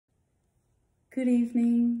Good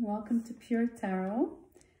evening, welcome to Pure Tarot.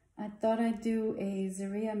 I thought I'd do a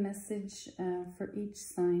Ziriya message for each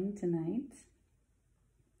sign tonight.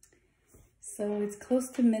 So it's close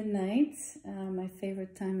to midnight, my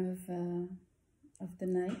favorite time of the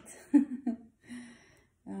night.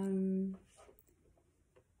 I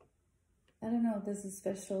don't know, there's a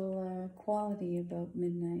special quality about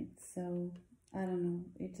midnight, so I don't know,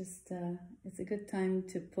 it's a good time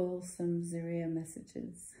to pull some Ziriya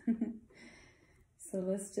messages. So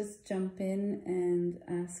let's just jump in and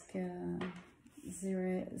ask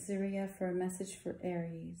Ziriya for a message for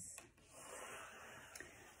Aries.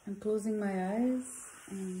 I'm closing my eyes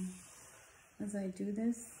as I do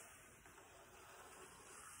this.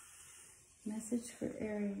 Message for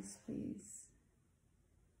Aries, please.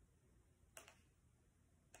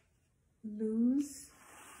 Lose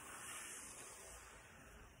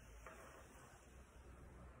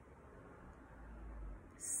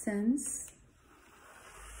sense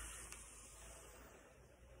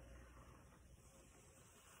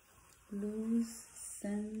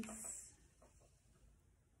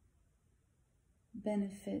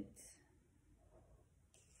benefit.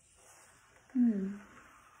 One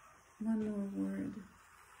more word.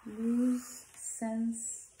 Lose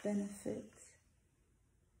sense benefit.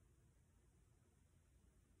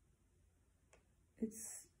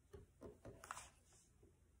 It's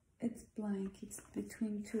blank. It's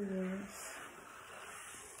between two words.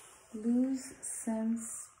 Lose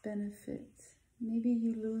sense benefit. Maybe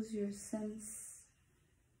you lose your sense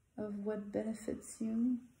of what benefits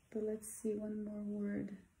you, but let's see one more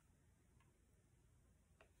word.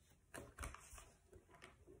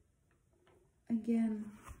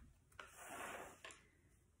 Again,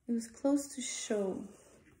 it was close to show.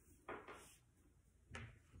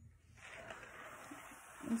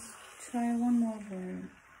 Let's try one more word.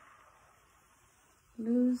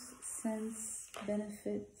 Lose sense,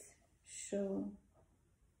 benefit, show,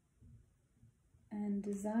 and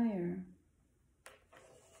desire.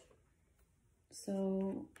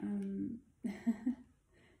 So,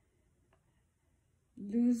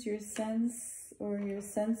 lose your sense or your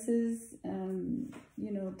senses,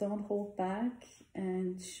 don't hold back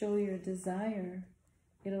and show your desire.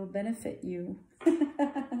 It'll benefit you.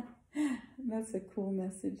 That's a cool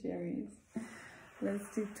message, Aries. Let's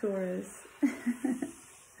do Taurus.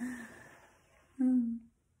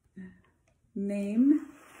 Name.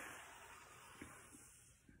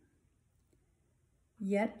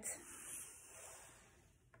 Yet.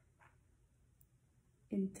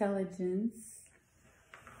 Intelligence.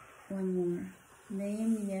 One more.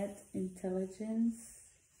 Name, yet, intelligence.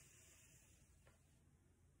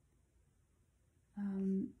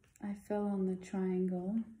 I fell on the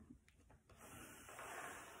triangle.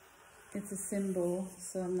 It's a symbol,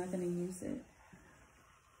 so I'm not going to use it.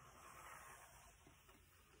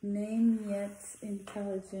 Name, yet,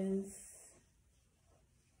 intelligence.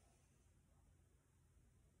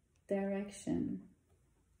 Direction.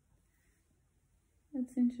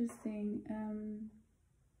 That's interesting.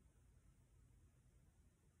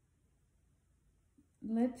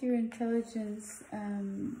 Let your intelligence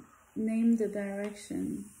name the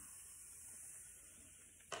direction.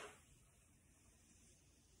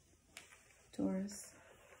 Taurus.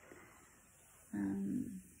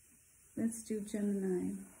 Let's do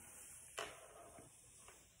Gemini.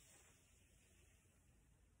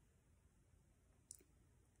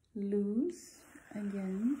 Lose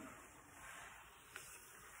again.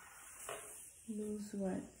 Lose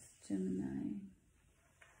what, Gemini?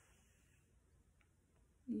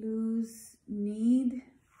 Lose need.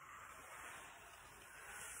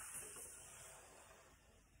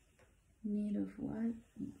 Need of what?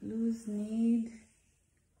 Lose need.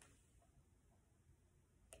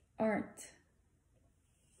 Art.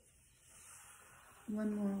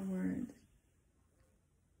 One more word.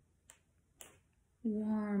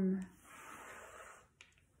 Warm.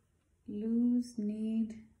 Lose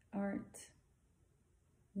need. Art.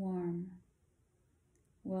 Warm.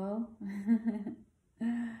 Well,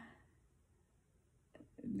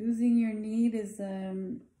 losing your need is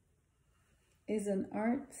an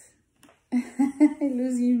art.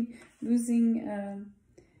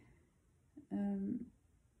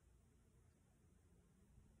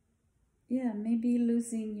 Yeah, maybe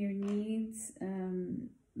losing your needs,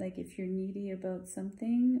 like if you're needy about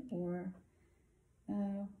something, or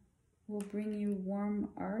will bring you warm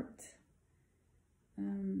art.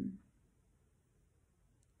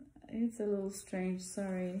 It's a little strange,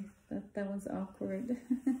 sorry, that was awkward.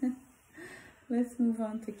 Let's move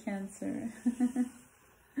on to Cancer.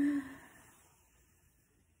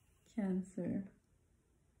 Cancer.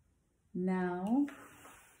 Now,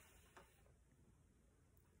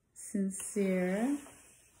 sincere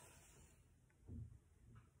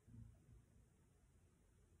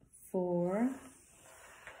for,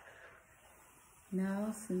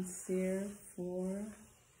 now sincere for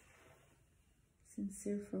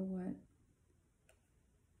what?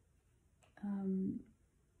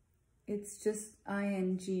 It's just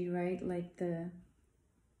ing, right? Like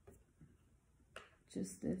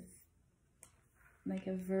like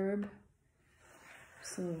a verb.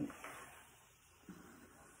 So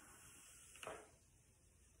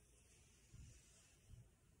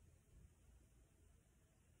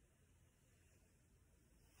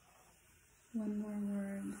one more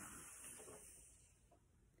word.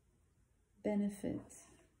 Benefit.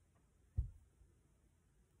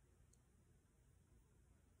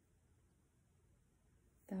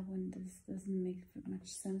 That one doesn't make much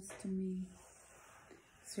sense to me.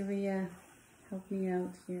 Ziriya, help me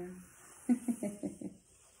out here.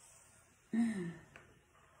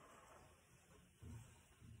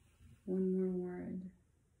 One more word.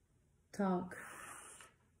 Talk.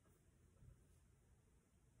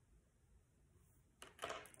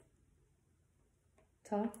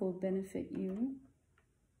 Talk will benefit you.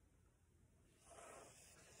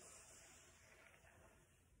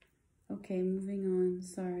 Okay, moving on,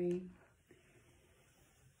 sorry.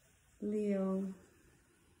 Leo.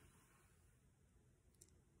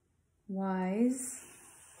 Wise.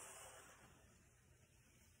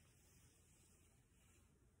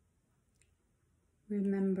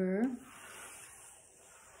 Remember.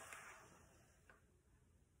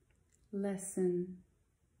 Lesson.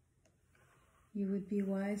 You would be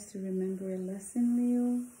wise to remember a lesson,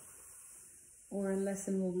 Leo, or a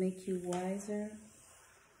lesson will make you wiser.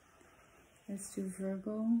 Let's do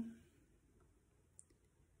Virgo.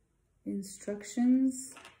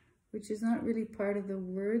 Instructions, which is not really part of the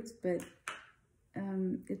words, but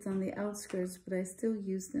it's on the outskirts, but I still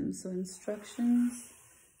use them. So instructions.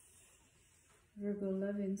 Virgo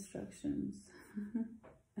love instructions.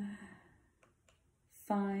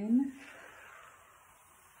 Fine.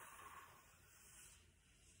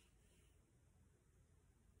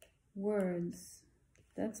 Words.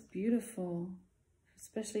 That's beautiful,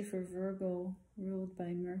 especially for Virgo, ruled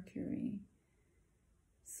by Mercury.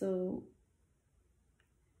 So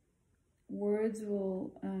words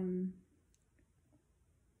will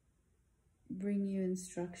bring you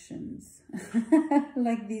instructions,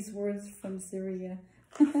 like these words from Ziriya.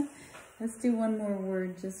 Let's do one more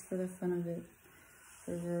word just for the fun of it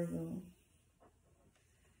for Virgo.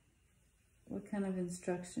 What kind of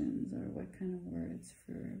instructions or what kind of words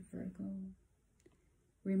for Virgo?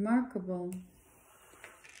 Remarkable.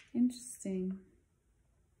 Interesting.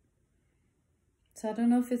 So I don't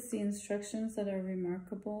know if it's the instructions that are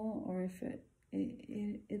remarkable or if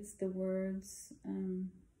it's the words.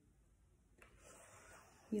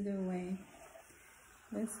 Either way.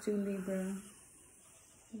 Let's do Libra.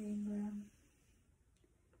 Libra.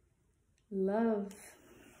 Love.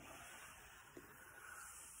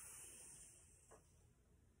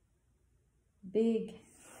 Big.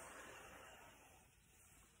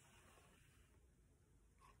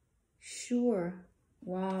 Sure.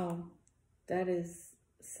 Wow. That is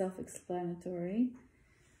self-explanatory.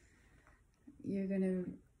 You're going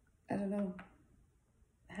to, I don't know,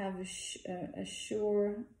 have a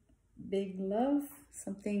sure, big love.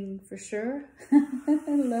 Something for sure.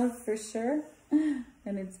 Love for sure.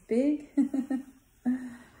 And it's big.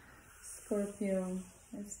 Scorpio.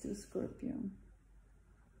 Let's do Scorpio.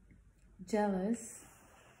 Jealous.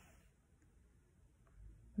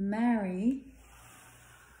 Marry.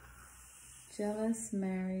 Jealous,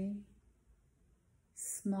 marry.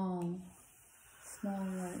 Small. Small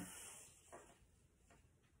what?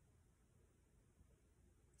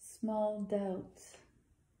 Small doubt.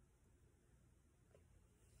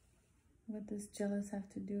 What does jealous have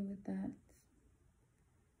to do with that?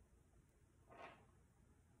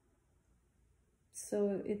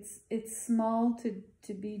 So it's small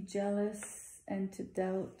to be jealous and to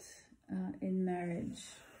doubt in marriage.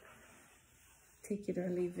 Take it or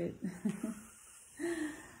leave it.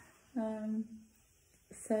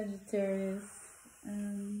 Sagittarius.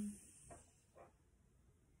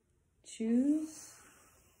 Choose.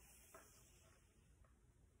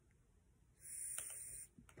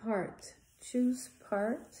 Part. Choose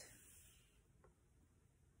part.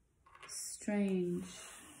 Strange.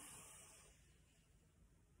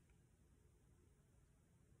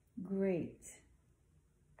 Great.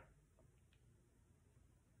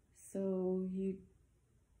 So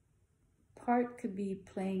part could be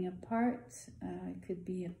playing a part. It could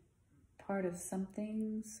be a part of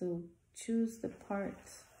something. So choose the part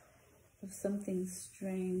of something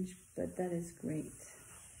strange, but that is great.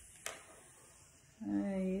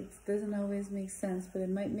 It doesn't always make sense, but it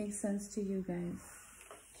might make sense to you guys.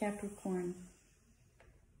 Capricorn.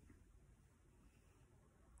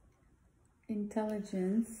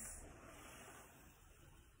 Intelligence.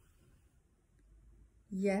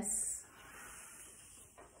 Yes.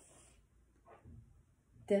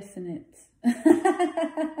 Definite.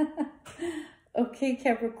 Okay,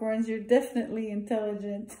 Capricorns, you're definitely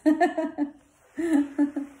intelligent. That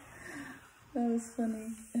was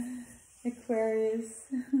funny. Aquarius.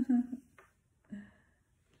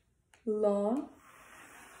 Law.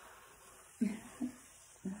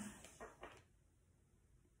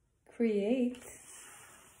 Create.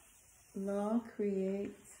 Law,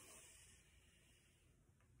 create.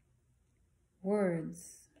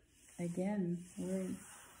 Words. Again, words.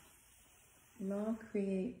 Law,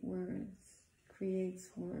 create words. Creates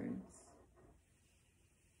words.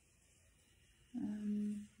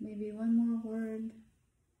 Maybe one more word.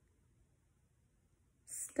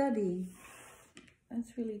 Study.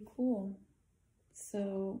 That's really cool.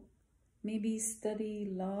 So maybe study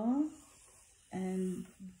law and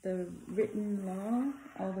the written law,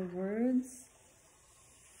 all the words.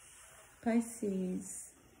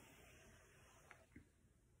 Pisces.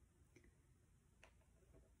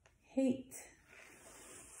 Hate.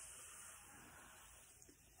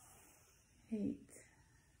 Hate.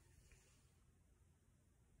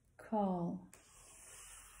 Call.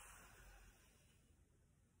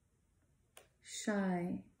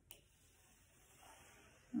 Shy.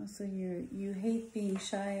 Also, you hate being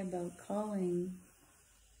shy about calling.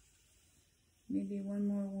 Maybe one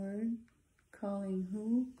more word. Calling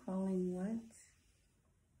who? Calling what?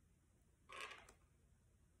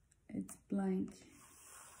 It's blank.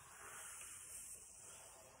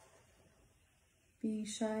 Being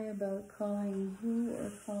shy about calling who or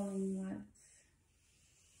calling what?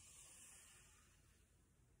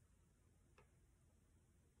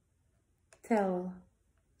 Tell.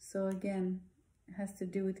 So again, it has to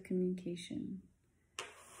do with communication.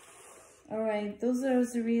 All right, those are the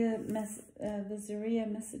Ziriya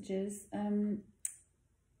messages. I'm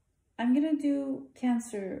gonna do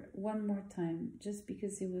Cancer one more time, just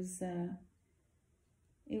because it was an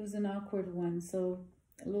awkward one. So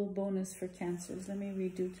a little bonus for Cancers. Let me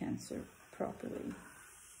redo Cancer properly.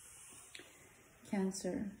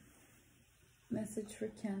 Cancer. Message for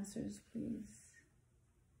Cancers, please.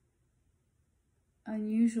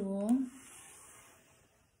 Unusual.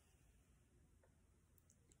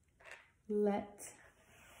 Let.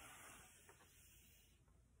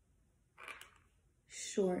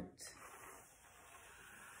 Short.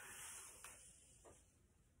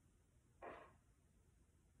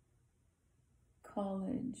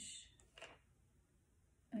 College.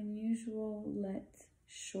 Unusual, let,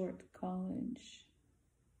 short, college.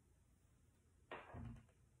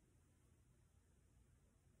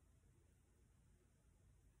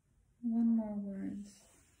 One more word.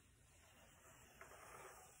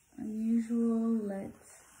 Unusual, let,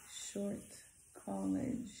 short,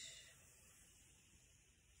 college.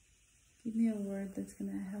 Give me a word that's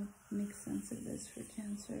going to help make sense of this for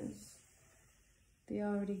Cancers. They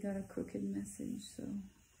already got a crooked message, so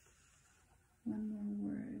one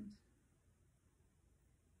more word.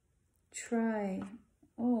 Try.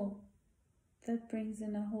 Oh, that brings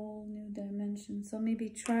in a whole new dimension. So maybe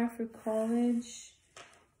try for college,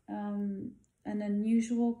 an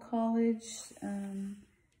unusual college,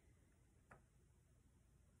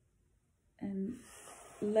 and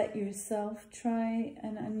let yourself try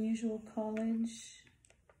an unusual college.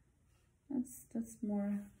 That's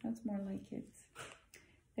more like it.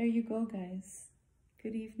 There you go, guys.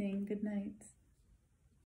 Good evening, good night.